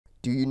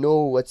Do you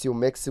know what your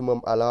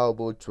maximum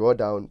allowable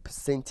drawdown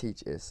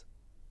percentage is?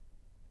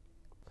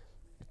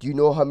 Do you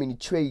know how many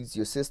trades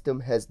your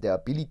system has the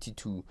ability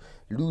to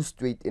lose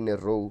straight in a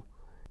row?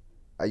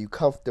 Are you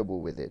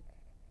comfortable with it?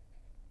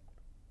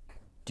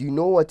 Do you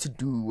know what to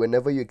do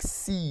whenever you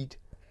exceed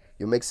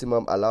your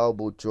maximum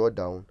allowable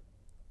drawdown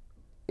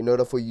in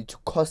order for you to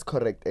course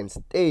correct and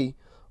stay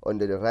on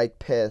the right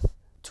path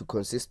to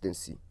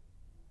consistency?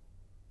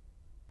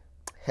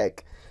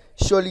 Heck,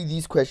 surely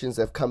these questions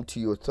have come to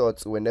your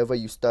thoughts whenever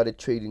you started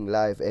trading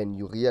live and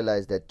you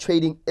realize that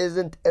trading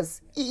isn't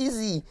as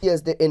easy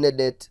as the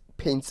internet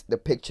paints the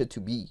picture to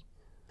be.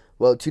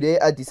 Well, today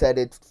I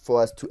decided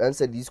for us to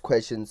answer these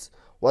questions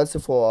once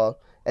and for all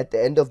at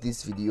the end of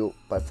this video,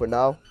 but for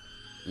now,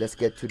 let's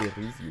get to the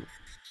review.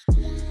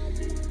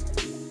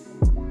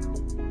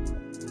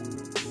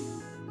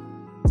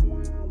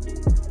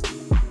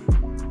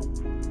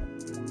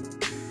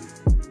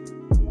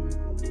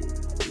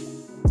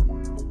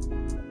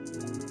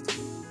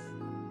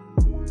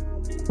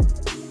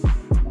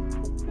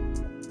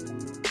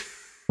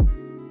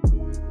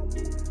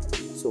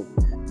 So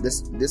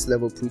this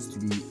level proves to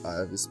be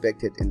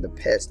respected in the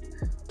past,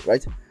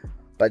 right?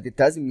 But it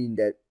doesn't mean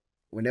that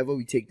whenever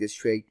we take this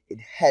trade, it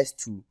has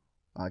to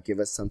give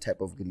us some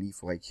type of relief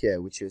right here,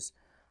 which is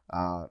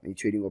a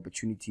trading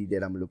opportunity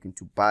that I'm looking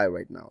to buy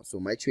right now. So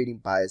my trading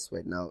bias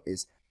right now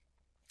is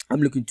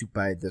I'm looking to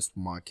buy this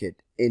market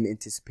in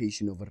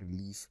anticipation of a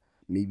relief,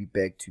 maybe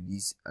back to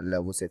these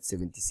levels at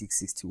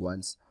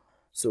 76.61s.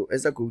 So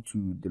as I go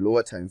to the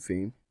lower time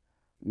frame,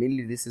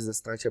 mainly this is a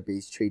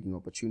structure-based trading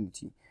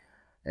opportunity.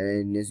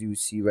 And as you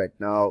see right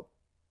now,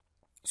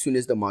 as soon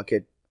as the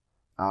market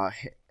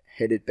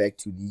headed back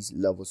to these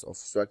levels of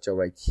structure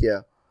right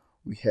here,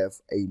 we have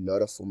a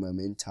lot of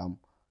momentum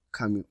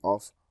coming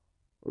off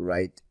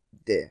right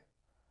there.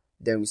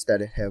 Then we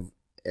started to have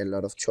a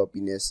lot of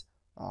choppiness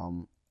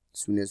as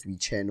soon as we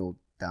channeled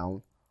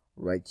down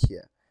right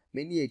here.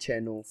 Mainly a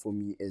channel for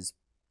me is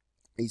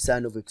a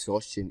sign of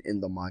exhaustion in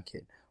the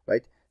market,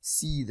 right?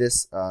 See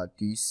this,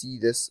 do you see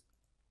this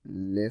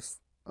left,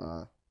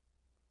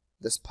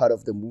 this part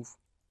of the move,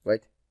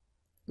 right?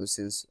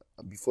 Since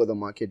before the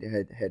market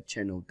had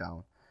channeled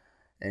down.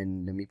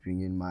 And let me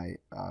bring in my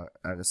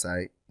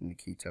RSI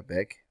indicator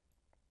back.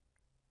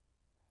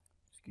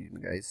 Excuse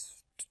me, guys.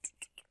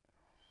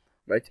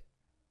 Right?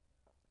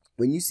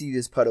 When you see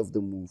this part of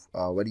the move,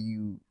 what do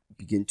you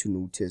begin to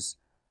notice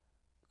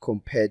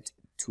compared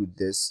to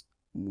this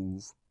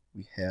move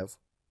we have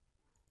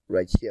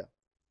right here?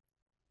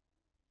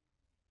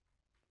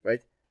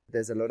 Right?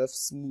 There's a lot of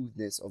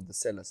smoothness of the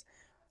sellers.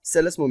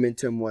 Sellers'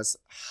 momentum was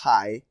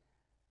high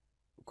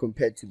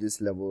compared to this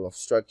level of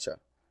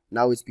structure.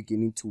 Now it's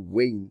beginning to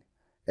wane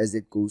as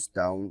it goes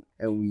down,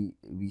 and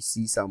we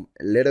see a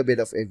little bit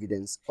of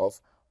evidence of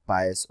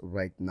bias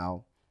right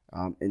now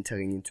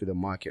entering into the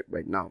market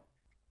right now.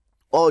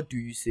 Or do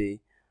you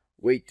say,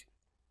 wait,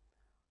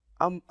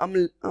 I'm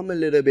a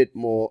little bit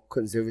more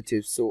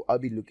conservative, so I'll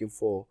be looking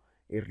for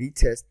a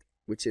retest,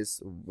 which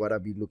is what I'll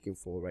be looking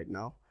for right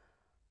now.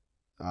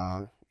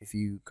 If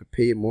you could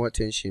pay more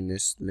attention,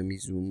 let me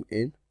zoom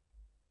in.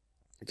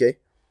 Okay,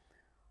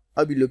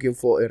 I'll be looking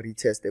for a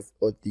retest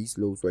of these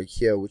lows right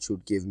here, which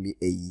would give me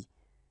a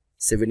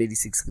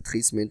 786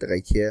 retracement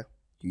right here.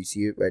 Do you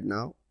see it right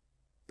now?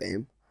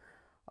 Bam.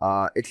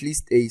 At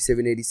least a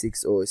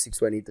 786 or a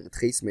 618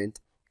 retracement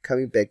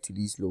coming back to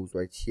these lows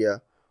right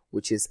here,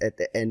 which is at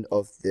the end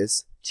of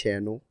this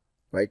channel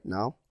right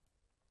now.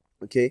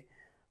 Okay,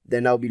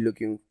 then I'll be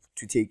looking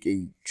to take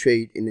a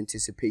trade in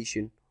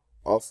anticipation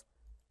of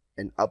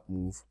an up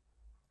move,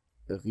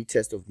 a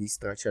retest of these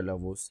structure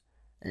levels.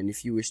 And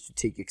if you wish to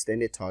take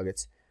extended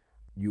targets,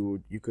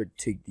 you could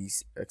take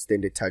these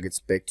extended targets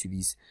back to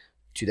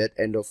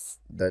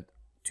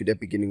that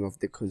beginning of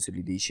the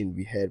consolidation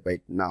we had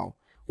right now,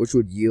 which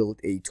would yield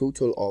a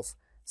total of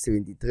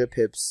 73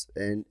 pips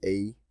and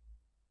a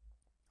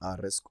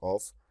risk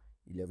of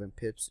 11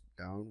 pips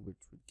down, which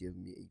would give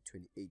me a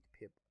 28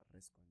 pip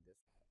risk on this.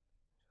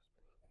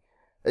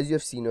 As you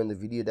have seen on the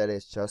video that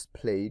has just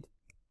played,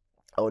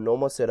 our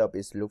normal setup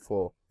is look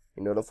for,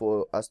 in order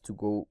for us to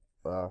go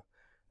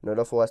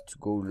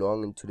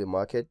long into the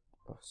market.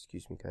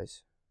 Excuse me,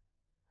 guys.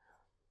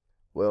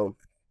 Well,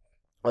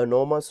 our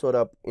normal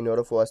setup in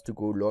order for us to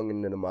go long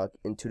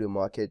into the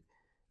market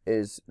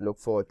is look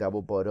for a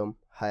double bottom,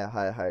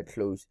 higher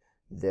close,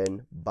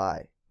 then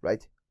buy,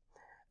 right?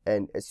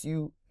 And if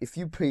you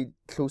paid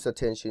close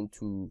attention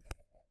to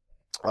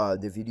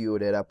the video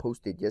that I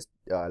posted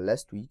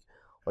last week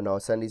on our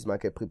Sunday's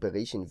market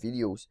preparation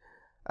videos,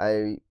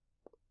 I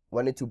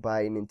wanted to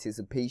buy in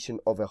anticipation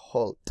of a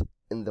halt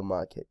in the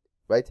market,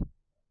 right?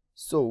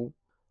 So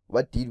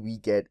what did we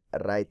get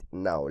right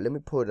now? Let me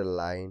put a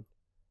line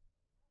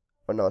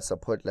on our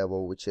support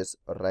level, which is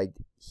right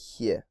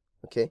here.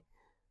 Okay,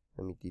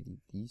 let me delete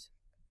these.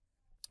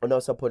 On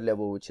our support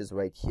level, which is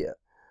right here.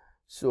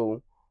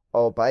 So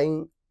our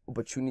buying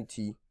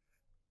opportunity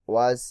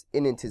was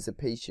in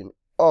anticipation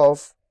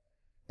of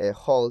a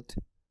halt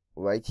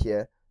right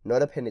here,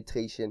 not a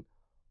penetration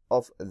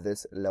of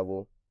this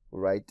level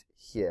right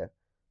here,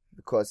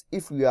 because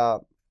if we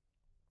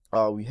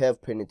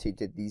have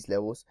penetrated these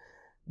levels,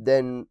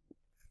 then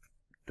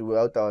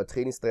throughout our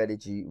trading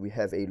strategy we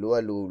have a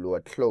lower low,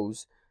 lower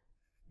close.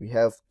 We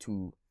have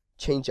to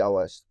change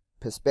our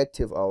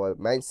perspective, our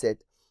mindset,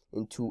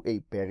 into a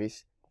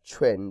bearish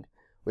trend,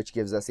 which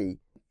gives us a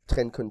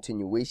trend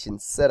continuation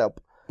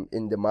setup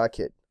in the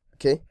market.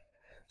 Okay,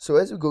 so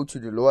as we go to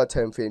the lower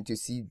time frame to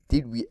see,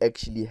 did we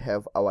actually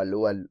have our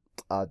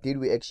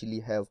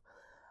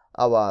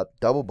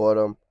double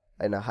bottom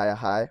and a higher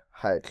high,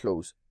 higher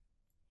close?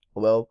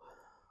 Well,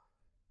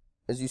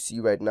 as you see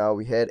right now,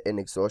 we had an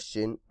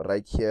exhaustion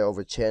right here of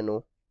a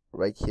channel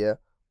right here.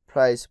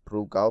 Price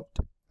broke out.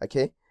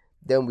 Okay,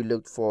 then we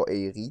looked for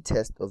a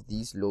retest of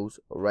these lows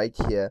right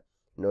here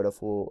in order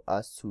for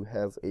us to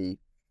have a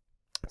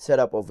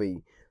setup of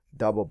a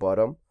double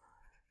bottom,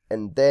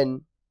 and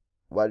then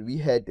what we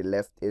had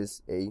left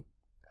is a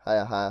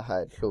higher higher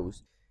higher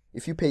close.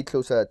 If you pay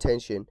closer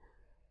attention,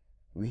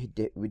 we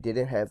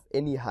didn't have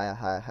any higher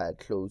higher higher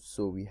close,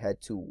 so we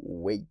had to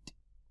wait,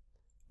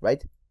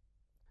 right?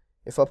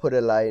 If I put a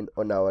line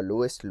on our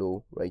lowest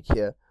low right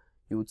here,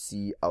 you would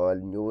see our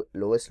new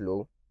lowest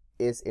low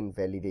is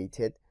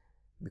invalidated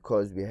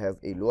because we have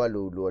a lower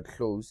low, lower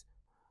close.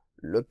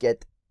 Look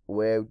at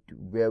where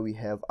we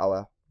have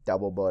our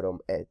double bottom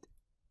at.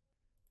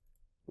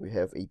 We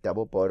have a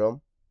double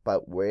bottom,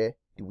 but where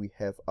do we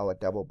have our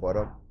double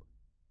bottom?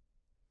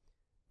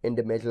 In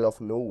the middle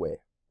of nowhere,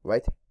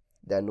 right?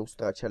 There are no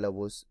structure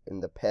levels in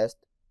the past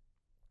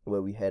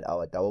where we had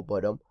our double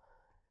bottom.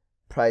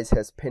 Price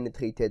has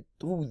penetrated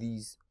through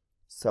these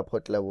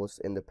support levels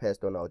in the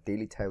past on our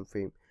daily time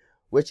frame,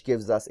 which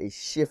gives us a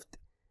shift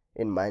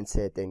in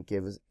mindset and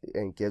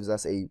gives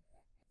us a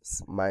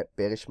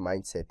bearish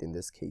mindset in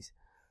this case.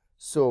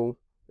 So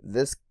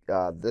this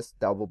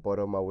double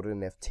bottom, I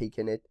wouldn't have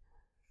taken it.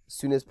 As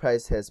soon as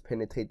price has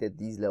penetrated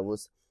these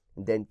levels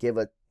and then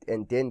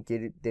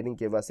didn't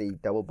give us a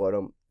double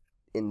bottom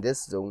in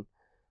this zone,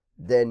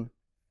 then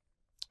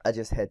I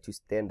just had to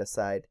stand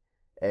aside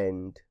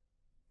and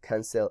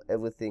cancel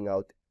everything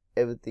out,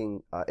 every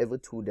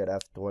tool that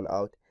I've thrown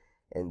out,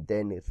 and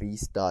then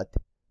restart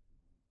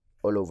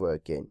all over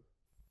again.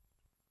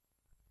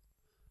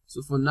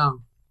 So for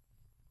now,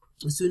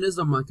 as soon as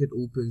the market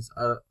opens,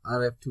 I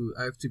have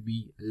to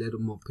be a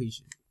little more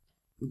patient,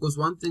 because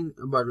one thing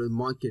about the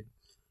market,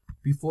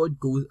 before it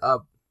goes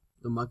up,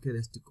 the market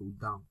has to go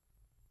down.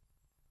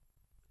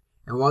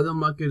 And while the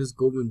market is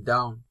going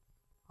down,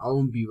 I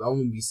won't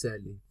be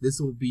selling. This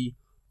will be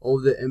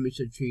all the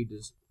amateur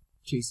traders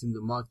chasing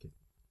the market.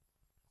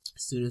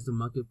 As soon as the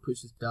market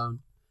pushes down,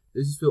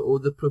 this is where all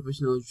the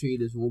professional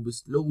traders will be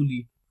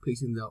slowly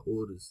placing their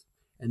orders,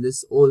 and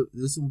this will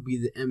be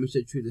the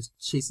amateur traders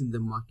chasing the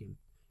market,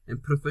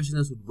 and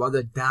professionals would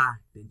rather die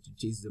than to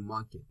chase the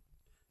market.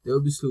 They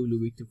will be slowly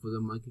waiting for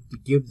the market to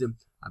give them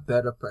a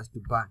better price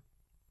to buy.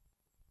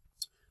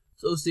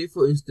 So say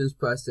for instance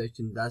price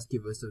action does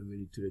give us a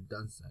rally to the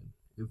downside,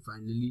 and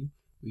finally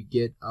we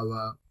get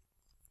our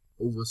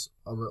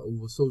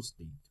oversold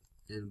state,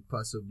 and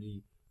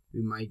possibly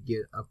we might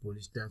get a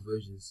bullish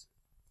divergence,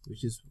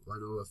 which is one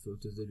of our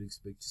filters that we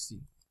expect to see.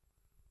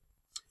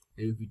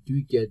 And if we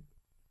do get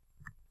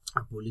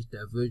a bullish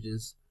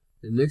divergence,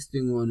 the next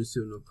thing we want to see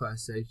on the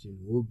price action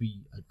will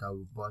be a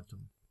double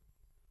bottom.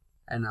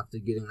 And after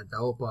getting a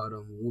double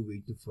bottom, we'll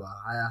wait for a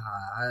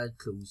higher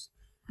close,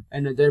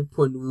 and at that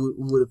point we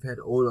would have had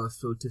all our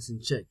filters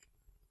in check,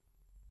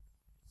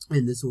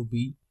 and this will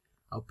be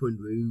a point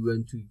where we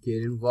want to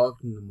get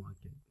involved in the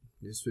market.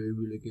 This way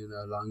we're looking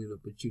at a long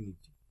opportunity.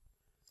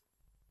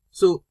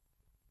 So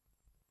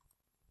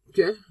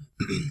okay,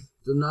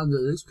 so now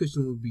the next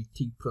question will be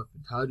take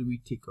profit. How do we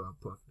take our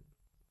profit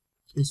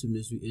as soon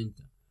as we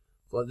enter?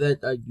 For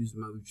that, I use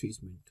my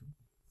retracement tool.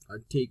 I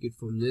take it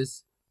from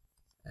this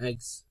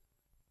X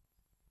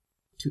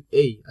to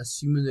A,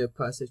 assuming the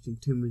price action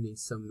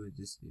terminates somewhere in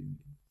this area.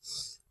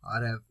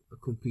 I'd have a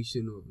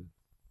completion of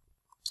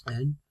it,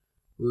 and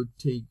we'll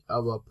take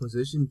our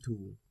position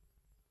tool.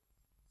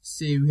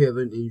 Say we have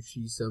an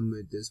entry somewhere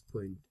at this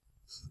point.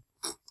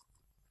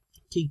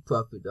 Take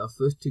profit. Our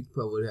first take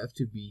profit would have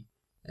to be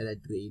at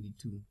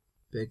 382,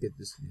 back at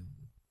this level.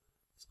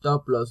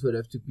 Stop loss would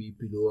have to be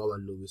below our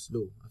lowest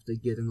low, after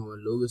getting our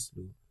lowest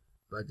low,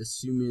 but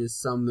assuming it's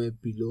somewhere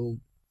below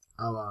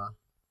our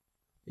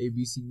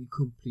ABCD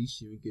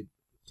completion, we could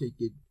take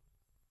it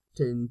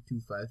 10 to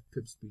 5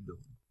 pips below.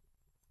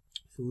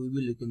 So we'll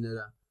be looking at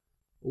a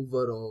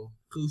overall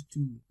close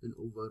to an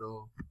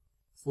overall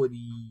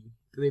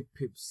 43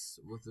 pips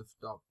worth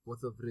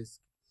of risk,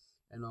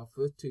 and our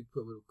first take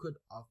profit could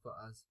offer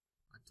us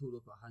a total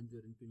of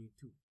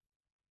 122.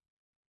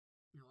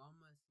 Now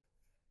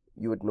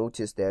you would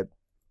notice that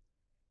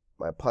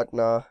my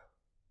partner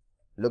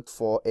looked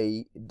for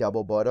a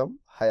double bottom,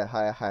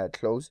 higher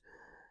close,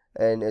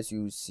 and as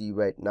you see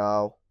right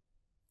now,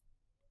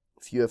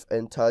 if you have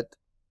entered,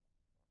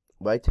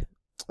 right,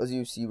 as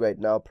you see right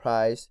now,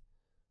 price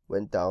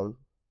went down,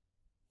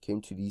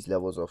 came to these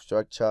levels of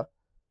structure,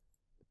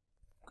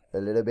 a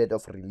little bit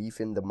of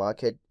relief in the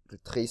market,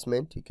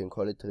 retracement, you can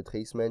call it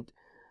retracement,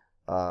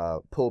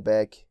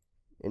 pullback,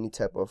 any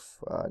type of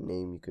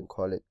name you can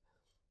call it.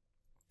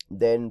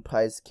 Then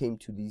price came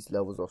to these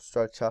levels of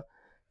structure,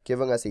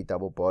 giving us a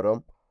double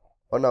bottom.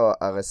 On our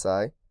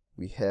RSI,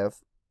 we have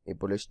a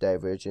bullish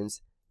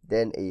divergence,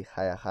 then a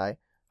higher high,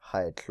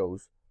 higher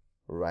close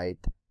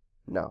right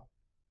now,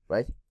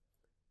 right?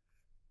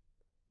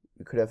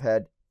 We could have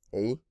had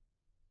a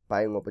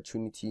buying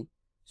opportunity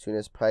soon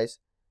as price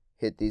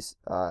hit this,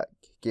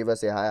 gave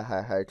us a higher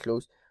high, higher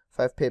close,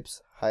 5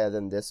 pips higher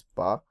than this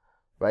bar,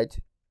 right?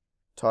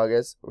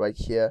 Targets right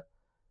here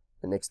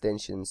and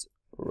extensions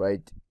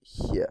right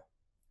here.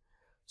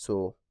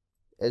 So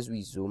as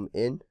we zoom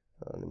in,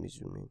 let me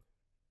zoom in.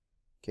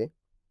 Okay,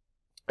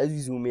 as we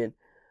zoom in,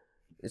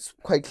 it's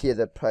quite clear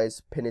that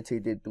price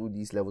penetrated through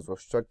these levels of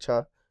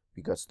structure.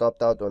 We got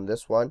stopped out on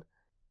this one,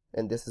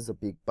 and this is a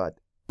big but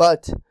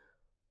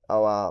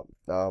our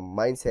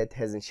mindset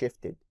hasn't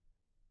shifted.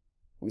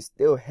 We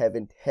still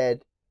haven't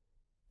had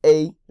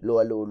a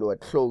lower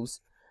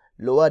close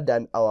lower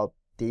than our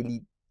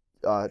daily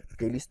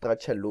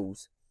structure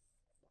lows,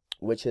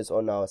 which is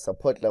on our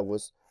support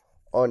levels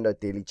on the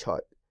daily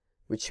chart,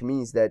 which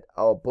means that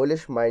our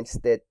bullish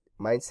mindset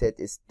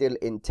is still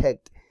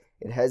intact.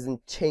 It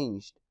hasn't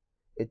changed.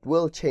 It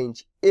will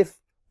change if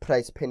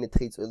price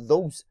penetrates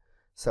those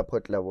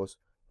support levels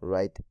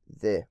right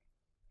there,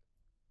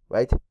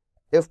 right?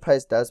 If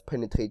price does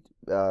penetrate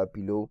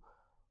below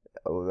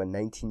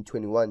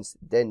 1921s,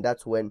 then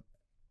that's when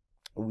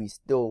we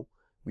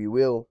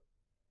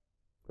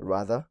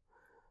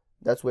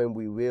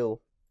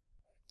will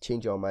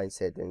change our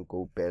mindset and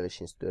go bearish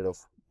instead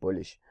of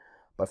bullish.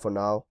 But for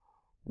now,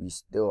 we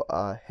still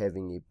are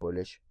having a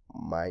bullish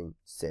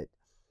mindset,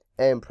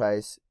 and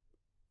price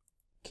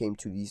came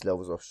to these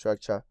levels of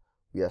structure.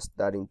 We are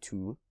starting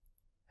to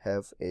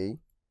have a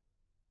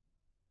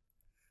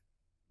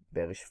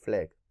bearish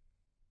flag,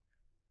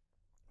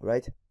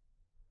 right?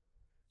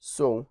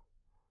 So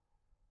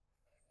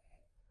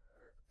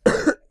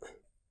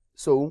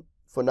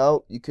for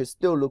now, you can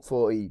still look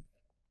for a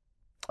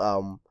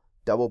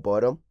double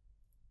bottom,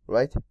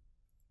 right?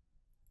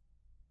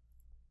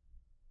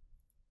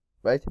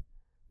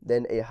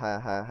 Then a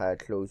higher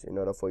close in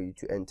order for you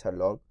to enter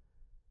long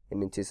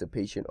in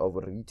anticipation of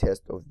a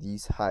retest of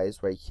these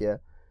highs right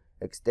here,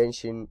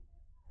 extension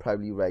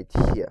probably right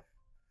here,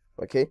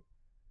 okay?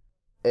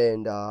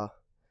 And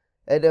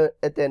at the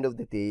end of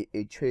the day,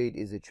 a trade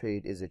is a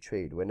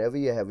trade. Whenever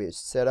you have a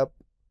setup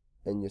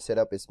and your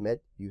setup is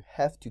met, you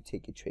have to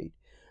take a trade,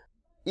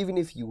 even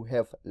if you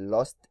have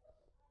lost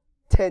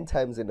 10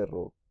 times in a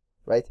row,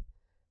 right?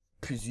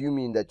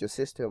 Presuming that your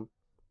system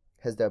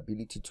has the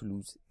ability to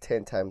lose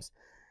 10 times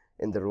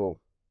in the row,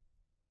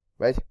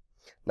 right?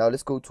 Now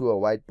let's go to a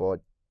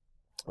whiteboard.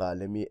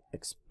 Let me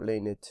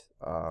explain it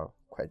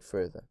quite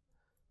further,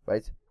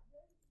 right?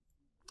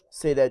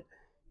 Say that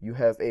you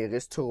have a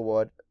risk to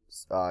reward,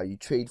 you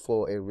trade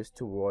for a risk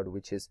to reward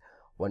which is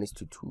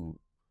 1:2.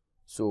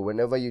 So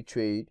whenever you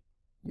trade,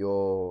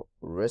 your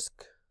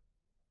risk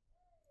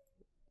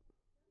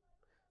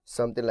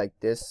something like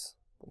this,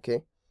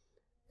 okay,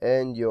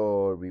 and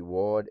your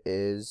reward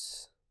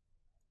is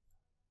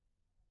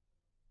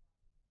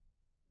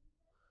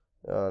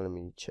let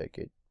me check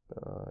it.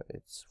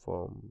 It's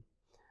from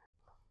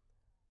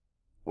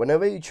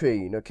whenever you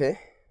trade, okay,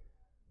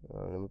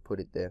 let me put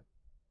it there.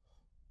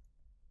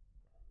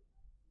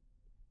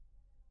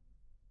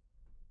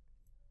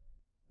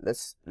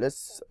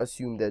 Let's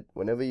assume that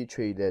whenever you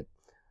trade that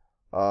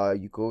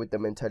you go with the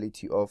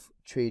mentality of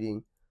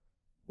trading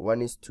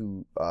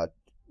 1:2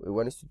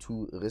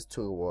 risk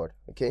to reward,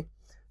 okay?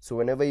 So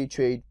whenever you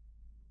trade,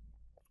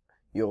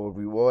 your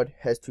reward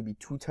has to be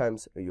 2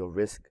 times your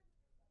risk,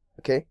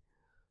 okay?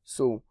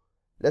 So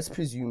let's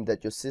presume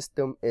that your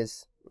system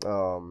is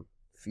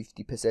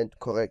 50%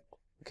 correct,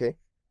 okay?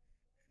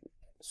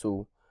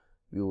 So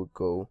we will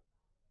go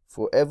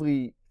for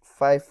every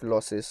 5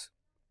 losses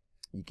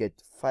you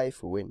get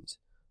 5 wins,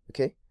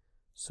 okay?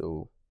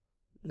 So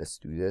let's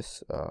do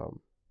this.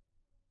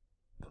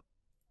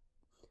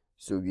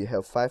 So we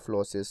have 5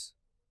 losses,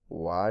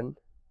 one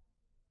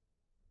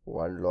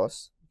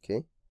loss,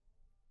 okay,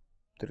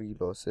 3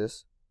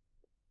 losses,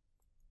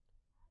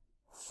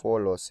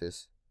 4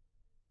 losses,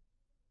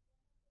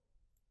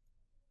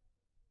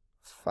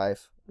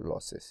 5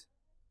 losses,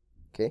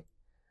 okay?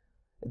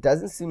 It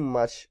doesn't seem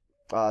much,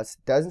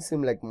 doesn't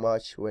seem like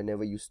much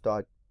whenever you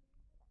start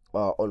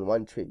on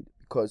one trade,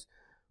 because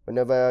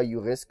whenever you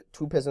risk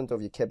 2%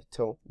 of your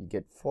capital, you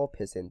get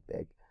 4%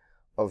 back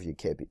of your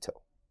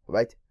capital,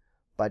 right?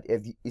 But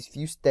if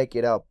you stack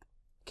it up,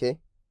 okay,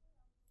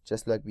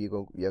 just like we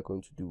are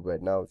going to do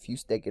right now, if you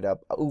stack it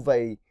up over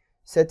a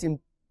certain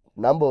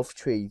number of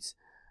trades,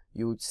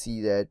 you would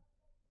see that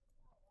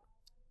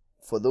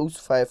for those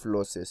 5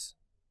 losses,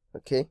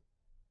 okay,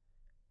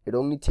 it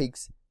only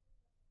takes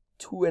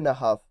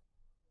 3.5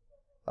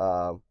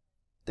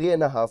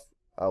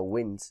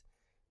 wins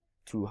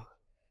to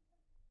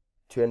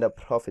end up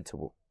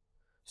profitable.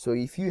 So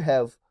if you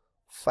have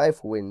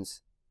 5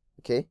 wins,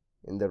 okay,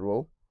 in the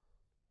row,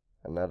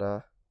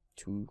 another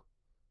 2,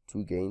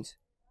 2 gains.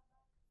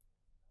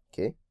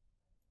 Okay,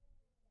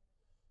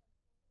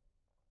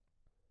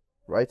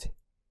 right?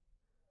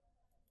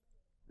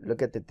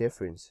 Look at the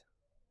difference.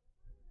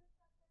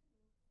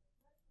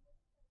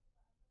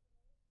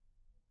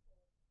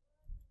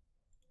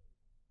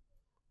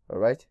 All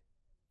right,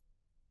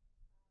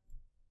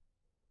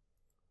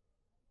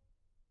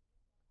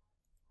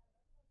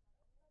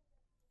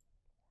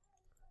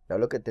 now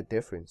look at the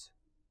difference,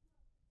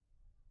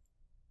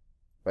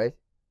 right?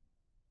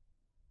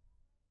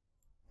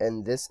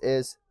 And this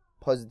is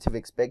positive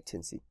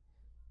expectancy,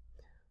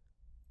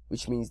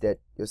 which means that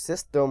your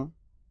system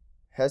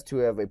has to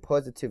have a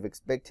positive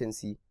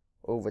expectancy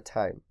over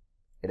time.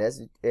 It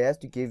has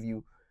to give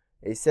you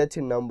a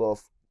certain number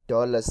of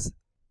dollars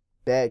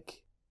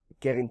back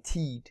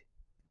guaranteed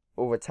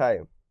over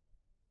time,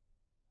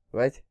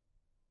 right?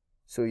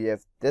 So you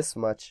have this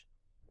much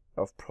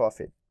of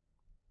profit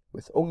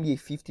with only a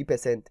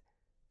 50%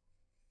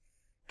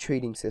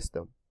 trading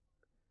system,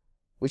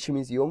 which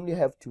means you only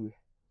have to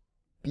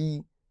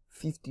be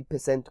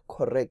 50%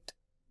 correct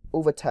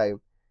over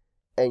time,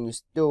 and you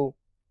still,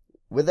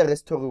 with a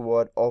risk to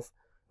reward of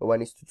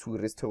 1:2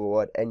 risk to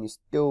reward, and you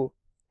still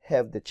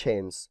have the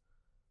chance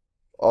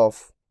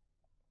of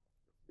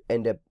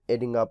end up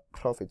ending up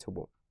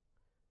profitable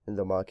in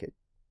the market,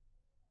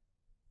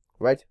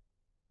 right?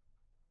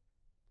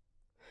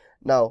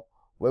 Now,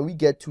 when we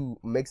get to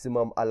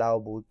maximum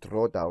allowable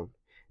drawdown,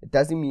 it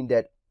doesn't mean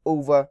that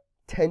over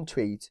 10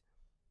 trades,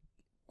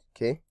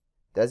 okay,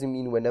 doesn't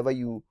mean whenever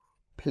you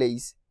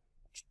place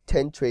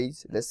 10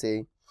 trades, let's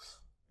say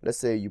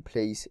you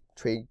place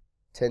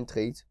 10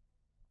 trades,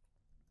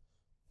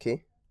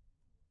 okay,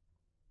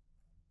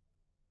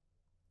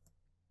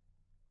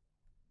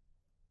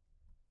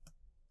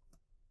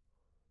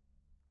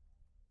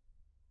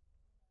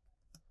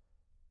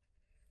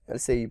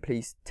 let's say you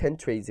place 10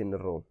 trades in a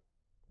row,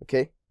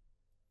 okay,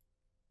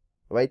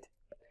 right?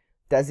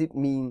 Does it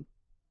mean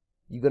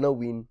you're gonna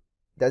win?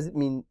 Does it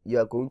mean you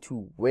are going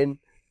to win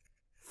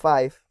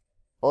 5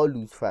 or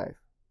lose 5?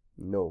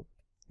 No,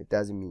 it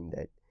doesn't mean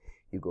that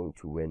you're going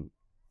to win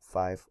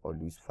 5 or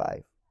lose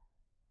 5.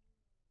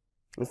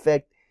 In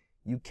fact,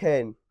 you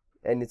can,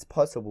 and it's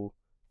possible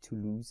to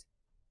lose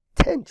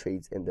 10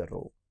 trades in a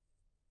row,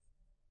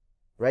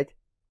 right?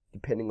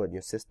 Depending on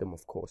your system,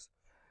 of course.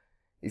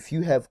 If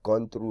you have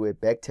gone through a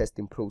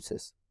backtesting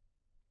process,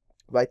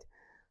 right?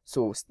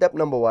 So step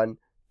number 1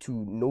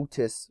 to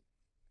notice,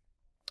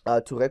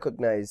 to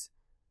recognize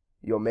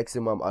your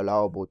maximum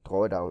allowable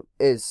drawdown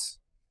is,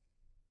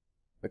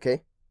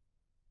 okay,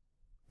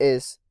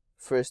 is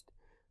first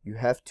you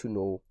have to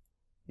know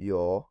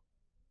you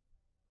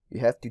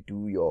have to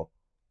do your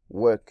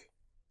work.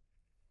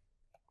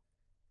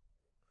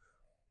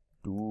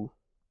 Do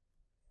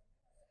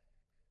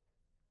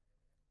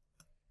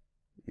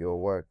your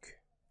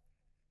work.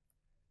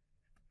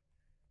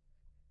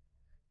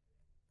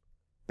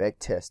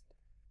 Backtest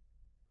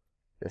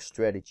your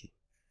strategy.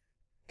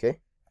 Okay?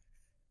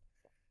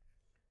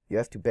 You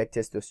have to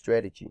backtest your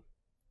strategy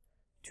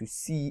to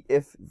see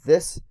if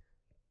this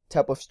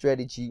type of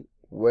strategy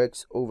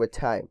works over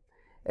time,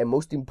 and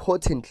most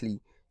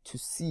importantly, to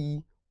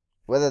see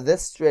whether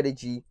this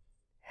strategy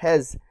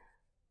has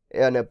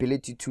an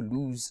ability to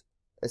lose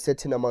a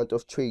certain amount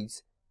of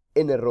trades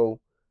in a row,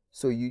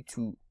 so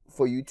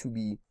for you to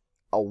be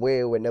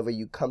aware whenever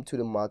you come to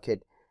the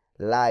market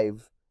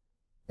live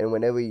and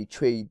whenever you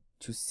trade,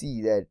 to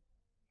see that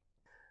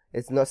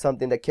it's not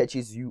something that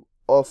catches you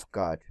off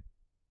guard.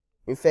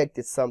 In fact,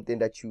 it's something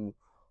that you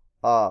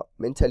are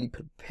mentally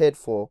prepared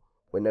for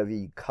whenever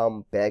you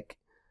come back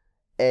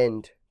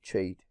and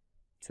trade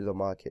to the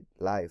market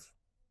live,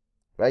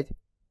 right?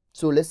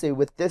 So let's say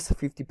with this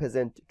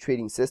 50%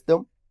 trading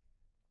system,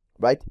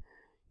 right,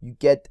 you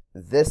get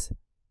this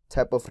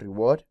type of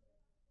reward,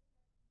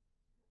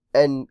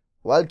 and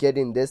while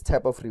getting this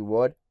type of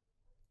reward,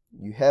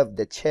 you have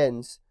the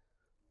chance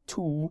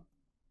to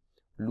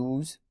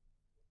lose,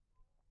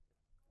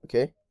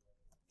 okay,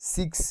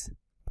 7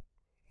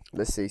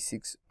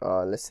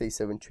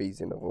 trades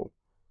in a row,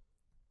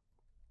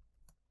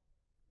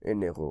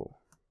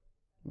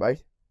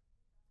 right?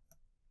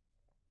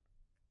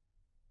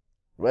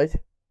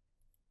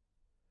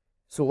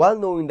 So while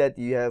knowing that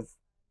you have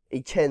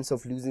a chance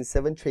of losing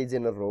 7 trades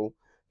in a row,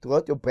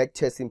 throughout your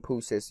backtesting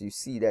process, you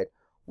see that,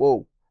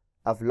 whoa,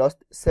 I've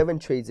lost 7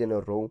 trades in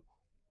a row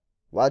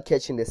while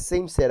catching the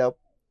same setup,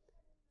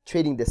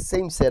 trading the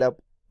same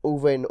setup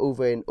over and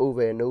over and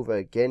over and over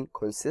again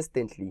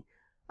consistently.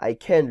 I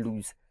can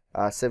lose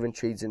 7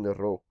 trades in a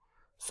row.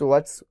 So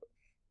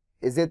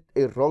is it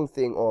a wrong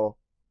thing, or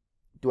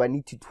do I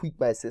need to tweak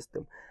my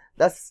system?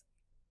 That's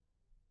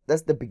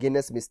the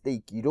beginner's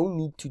mistake. You don't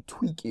need to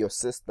tweak your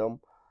system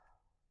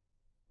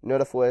in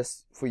order for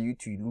you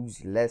to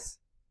lose less,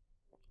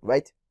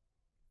 right?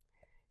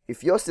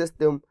 If your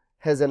system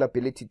has an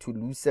ability to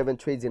lose 7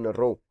 trades in a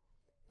row,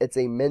 it's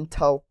a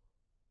mental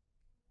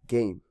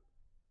game.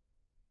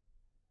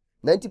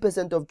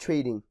 90% of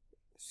trading,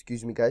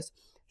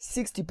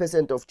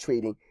 60% of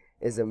trading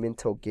is a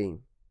mental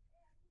game.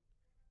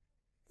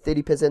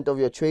 30% of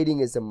your trading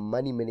is a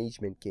money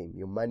management game,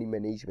 your money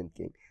management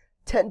game.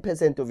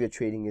 10% of your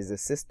trading is a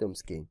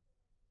systems game,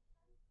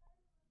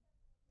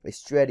 a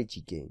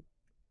strategy game.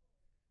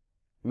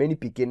 Many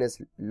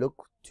beginners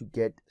look to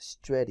get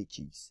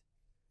strategies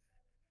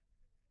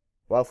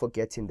while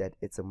forgetting that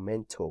it's a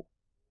mental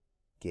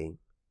game.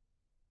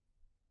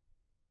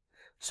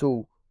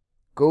 So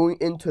going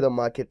into the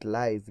market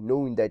live,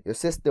 knowing that your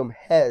system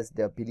has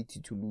the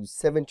ability to lose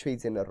 7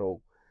 trades in a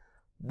row,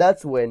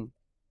 that's when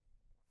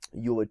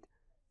you would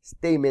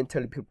stay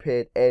mentally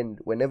prepared, and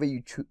whenever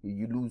you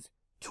lose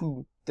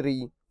 2,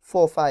 3,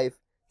 4, 5,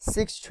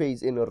 6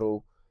 trades in a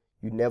row,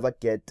 you never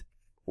get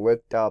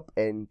worked up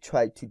and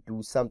try to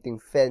do something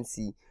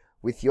fancy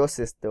with your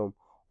system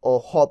or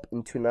hop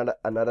into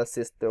another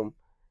system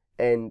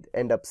and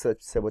end up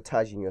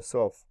sabotaging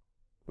yourself,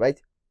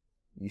 right?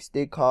 You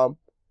stay calm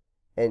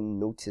and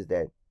notice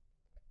that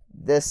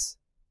this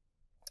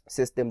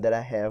system that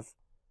I have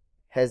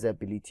has the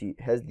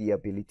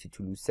ability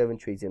to lose 7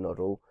 trades in a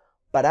row,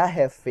 but I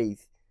have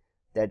faith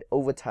that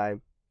over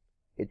time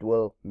it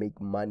will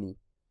make money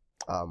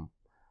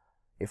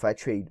if I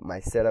trade my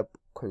setup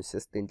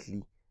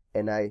consistently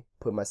and I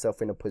put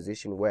myself in a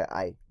position where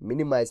I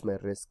minimize my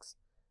risks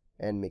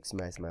and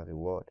maximize my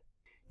reward.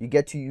 You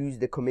get to use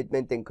the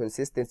commitment and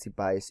consistency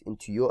bias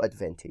into your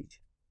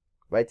advantage,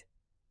 right?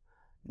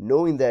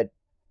 Knowing that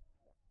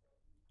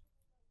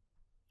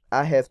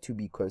I have to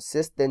be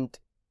consistent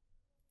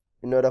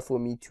in order for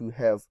me to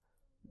have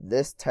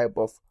this type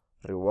of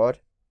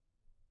reward,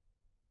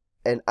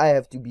 and I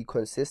have to be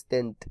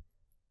consistent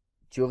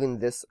during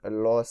this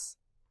loss,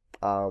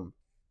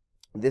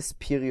 this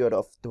period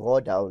of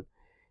drawdown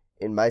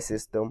in my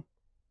system,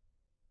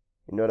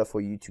 in order for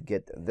you to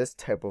get this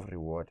type of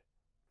reward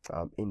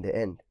in the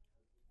end,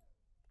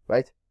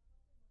 right?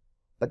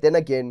 But then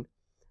again,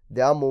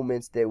 there are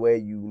moments there where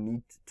you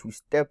need to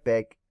step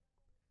back,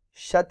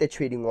 shut the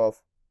trading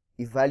off,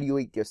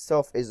 evaluate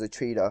yourself as a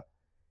trader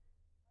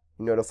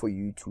in order for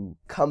you to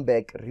come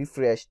back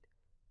refreshed.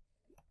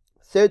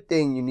 Third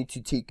thing you need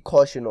to take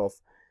caution of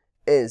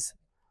is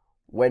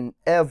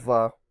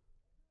whenever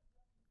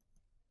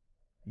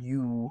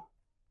you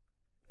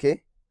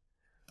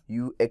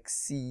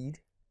exceed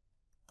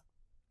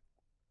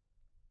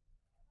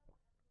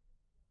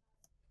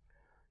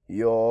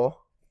your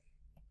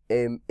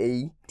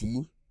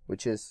MAD,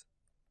 which is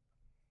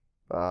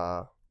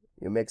your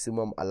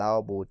maximum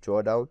allowable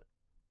drawdown.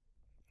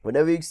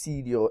 Whenever you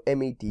exceed your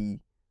MAD,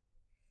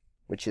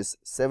 which is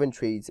 7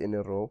 trades in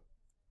a row,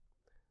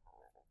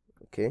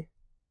 okay,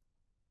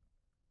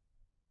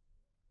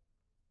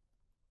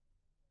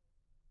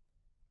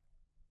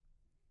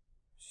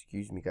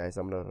 excuse me guys,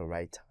 I'm not a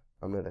writer,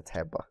 I'm not a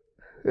typer.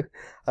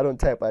 I don't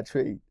type, I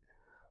trade.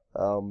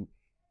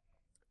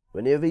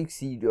 Whenever you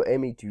exceed your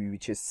MAD,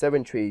 which is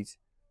 7 trades,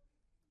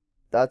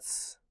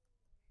 that's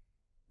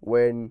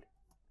when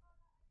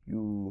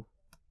you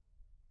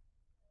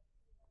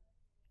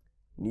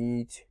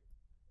need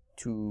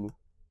to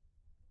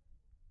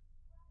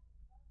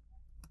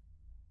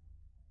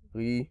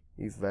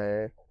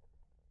re-evaluate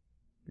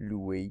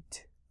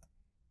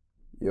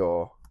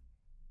your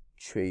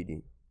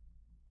trading,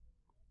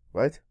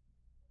 right?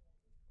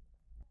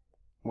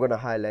 I'm gonna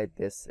highlight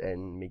this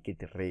and make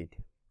it red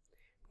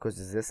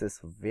because this is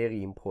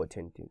very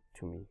important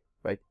to me,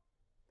 right?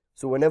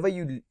 So whenever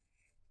you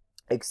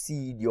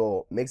exceed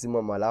your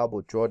maximum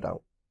allowable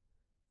drawdown,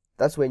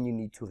 that's when you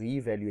need to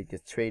reevaluate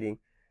your trading.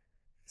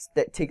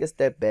 Take a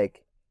step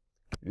back,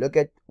 look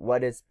at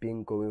what has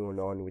been going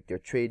on with your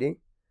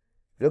trading,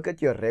 look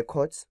at your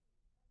records,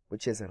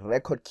 which is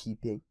record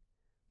keeping.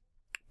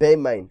 Bear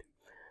in mind,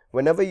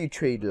 whenever you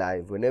trade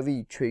live, whenever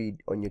you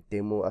trade on your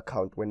demo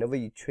account, whenever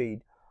you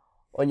trade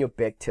on your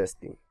back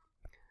testing,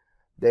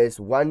 there's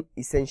one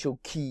essential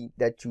key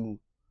that you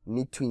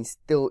need to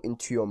instill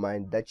into your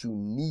mind, that you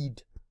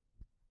need,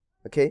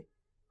 okay,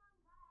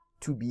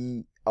 to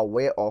be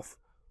aware of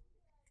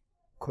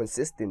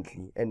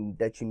consistently, and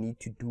that you need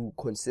to do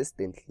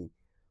consistently,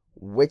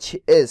 which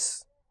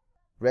is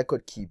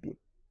record keeping.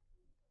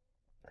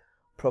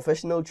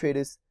 Professional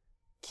traders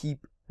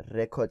keep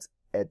records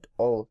at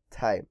all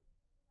time,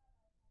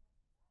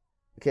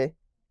 okay?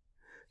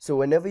 So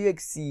whenever you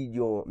exceed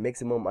your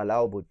maximum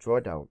allowable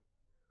drawdown,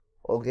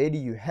 already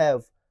you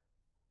have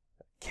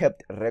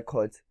kept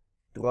records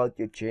throughout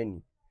your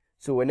journey.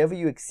 So whenever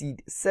you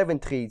exceed 7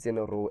 trades in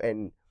a row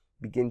and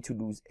begin to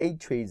lose 8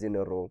 trades in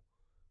a row,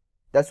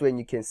 that's when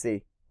you can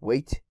say,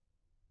 wait,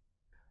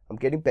 I'm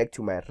getting back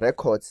to my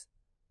records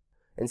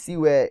and see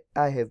where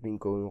I have been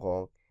going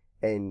wrong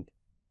and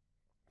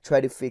try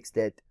to fix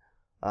that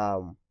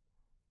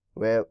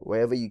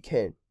wherever you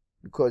can,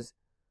 because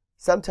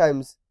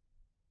sometimes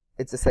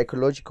it's a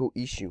psychological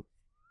issue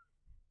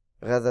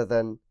rather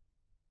than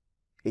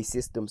a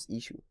systems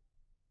issue,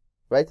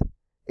 right?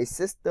 A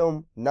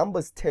system,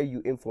 numbers tell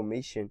you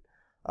information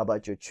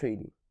about your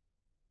trading.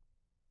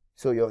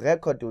 So your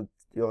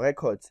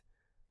records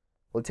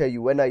will tell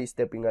you when are you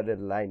stepping out of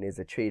the line as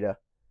a trader,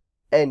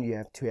 and you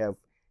have to have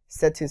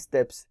certain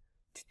steps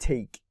to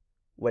take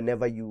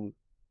whenever you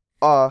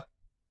are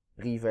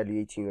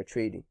reevaluating your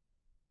trading,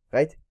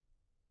 right?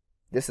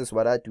 This is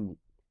what I do.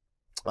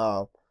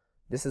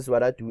 This is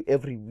what I do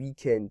every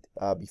weekend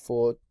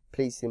before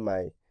placing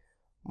my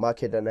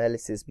market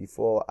analysis,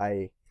 before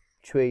I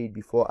trade,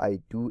 before I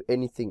do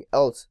anything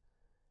else.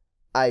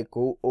 I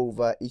go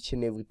over each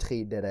and every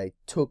trade that I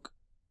took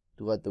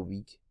throughout the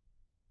week,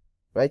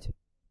 right?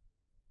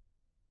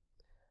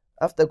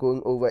 After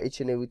going over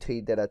each and every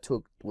trade that I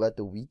took throughout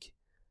the week,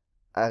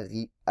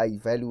 I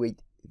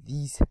evaluate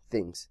these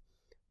things.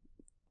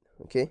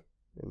 Okay,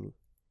 let me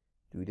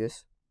do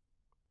this.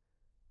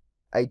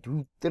 I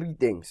do 3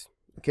 things.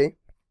 Okay,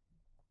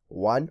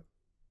 one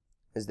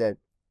is that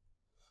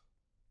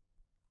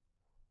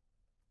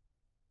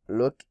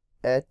look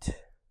at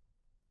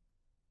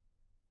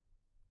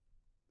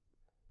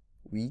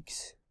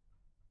week's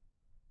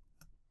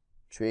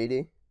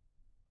trading.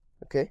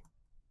 Okay,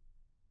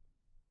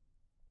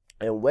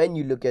 and when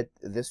you look at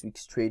this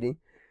week's trading,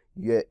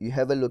 you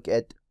have a look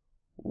at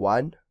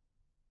one.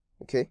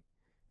 Okay,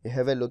 you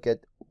have a look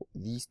at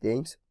these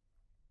things.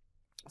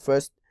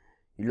 First,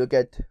 you look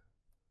at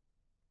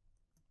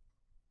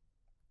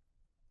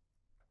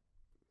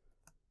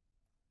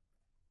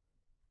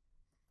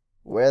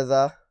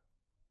whether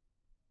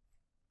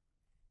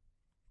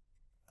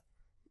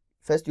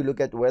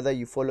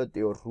you followed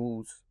your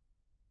rules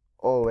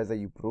or whether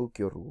you broke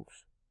your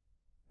rules.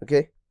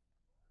 Okay,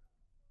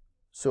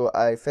 so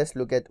I first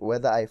look at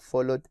whether I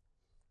followed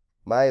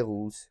my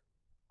rules.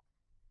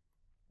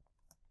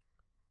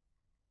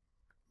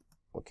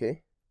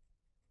 Okay,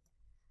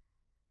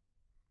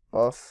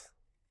 of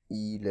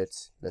E,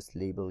 let's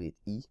label it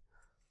E.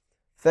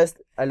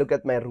 First, I look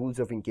at my rules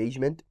of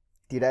engagement.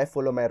 Did I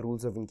follow my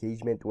rules of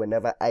engagement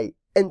whenever I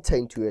enter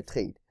into a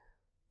trade,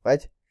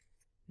 right?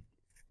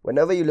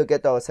 Whenever you look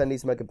at our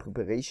Sunday's market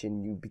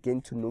preparation, you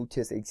begin to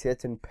notice a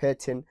certain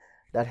pattern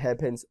that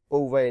happens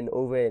over and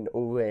over and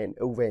over and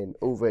over and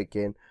over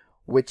again,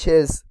 which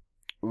is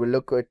we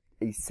look at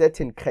a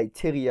certain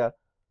criteria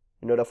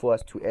in order for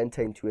us to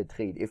enter into a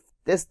trade. If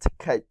this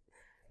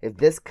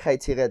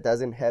criteria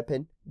doesn't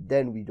happen,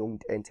 then we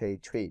don't enter a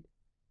trade.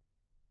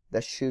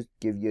 That should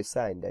give you a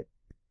sign that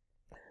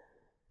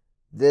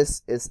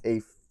this is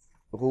a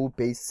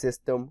rule-based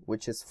system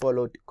which is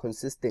followed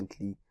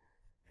consistently.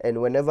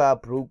 And whenever I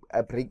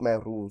break my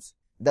rules,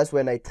 that's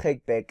when I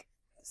track back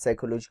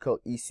psychological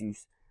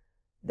issues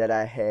that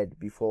I had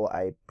before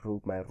I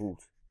broke my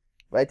rules,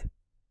 right?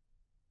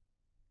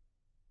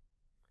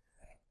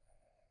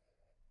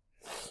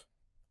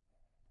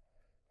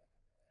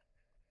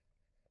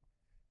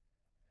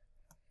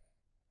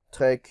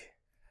 Track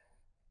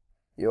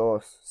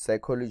your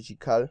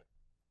psychological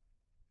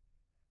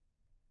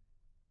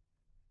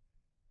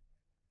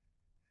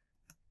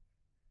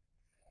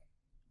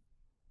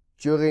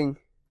during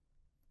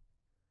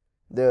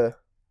the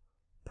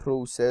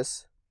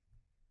process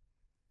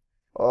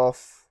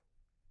of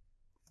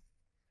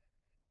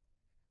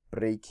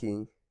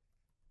breaking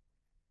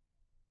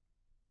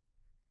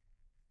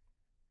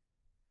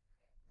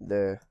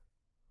the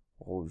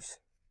rules.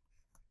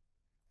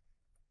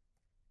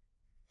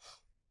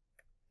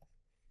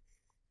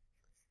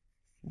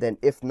 Then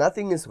if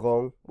nothing is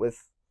wrong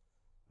with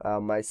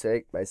my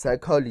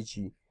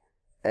psychology,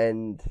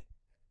 and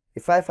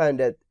if I find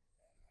that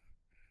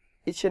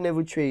each and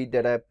every trade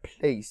that I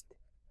placed,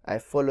 I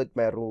followed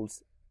my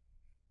rules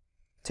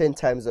 10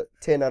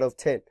 out of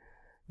 10,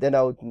 then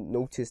I would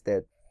notice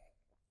that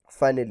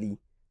finally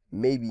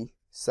maybe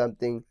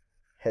something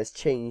has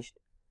changed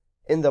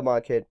in the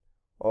market,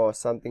 or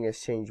something has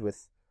changed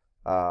with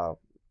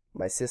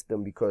my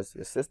system, because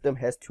the system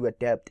has to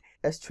adapt.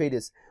 As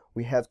traders,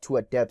 we have to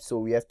adapt, so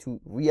we have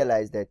to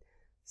realize that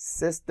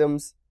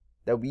systems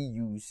that we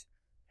use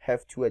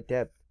have to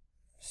adapt.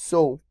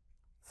 So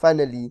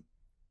finally,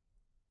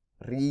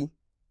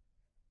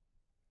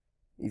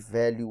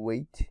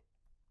 re-evaluate,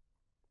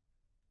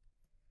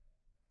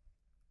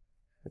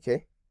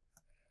 okay,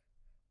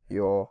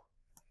 your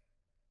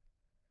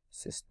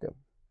system.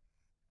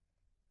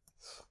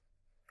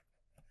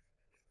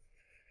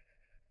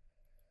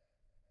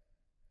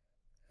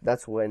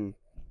 That's when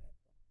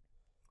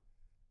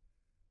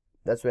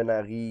I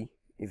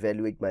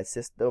re-evaluate my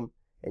system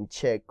and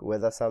check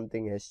whether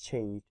something has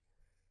changed,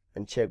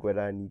 and check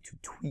whether I need to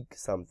tweak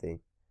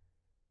something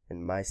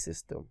in my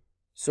system.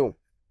 So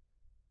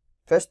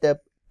first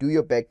step, do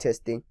your back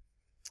testing,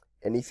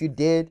 and if you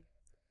did,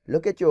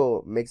 look at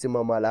your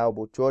maximum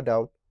allowable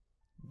drawdown.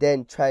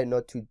 Then try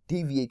not to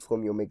deviate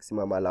from your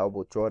maximum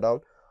allowable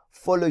drawdown.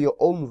 Follow your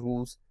own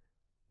rules,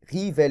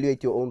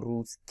 reevaluate your own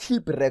rules,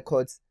 keep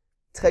records,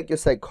 track your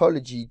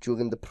psychology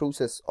during the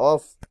process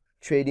of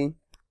trading.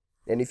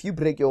 And if you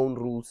break your own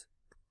rules,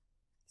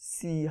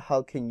 see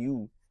how can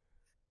you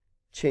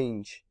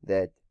change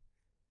that.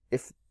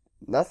 If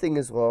nothing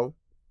is wrong,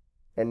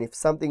 and if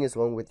something is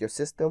wrong with your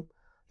system,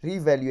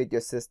 reevaluate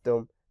your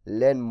system,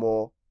 learn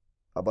more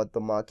about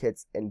the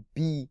markets, and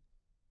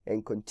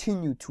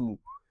continue to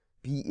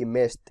be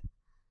immersed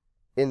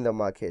in the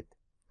market.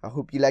 I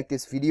hope you liked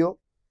this video,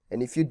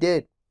 and if you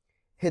did,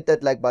 hit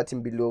that like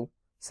button below,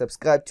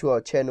 subscribe to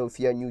our channel if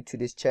you are new to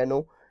this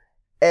channel,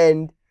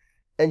 and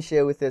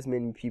share with as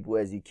many people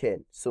as you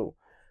can. So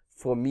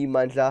for me,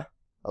 Mandla,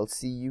 I'll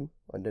see you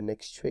on the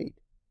next trade.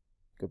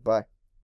 Goodbye.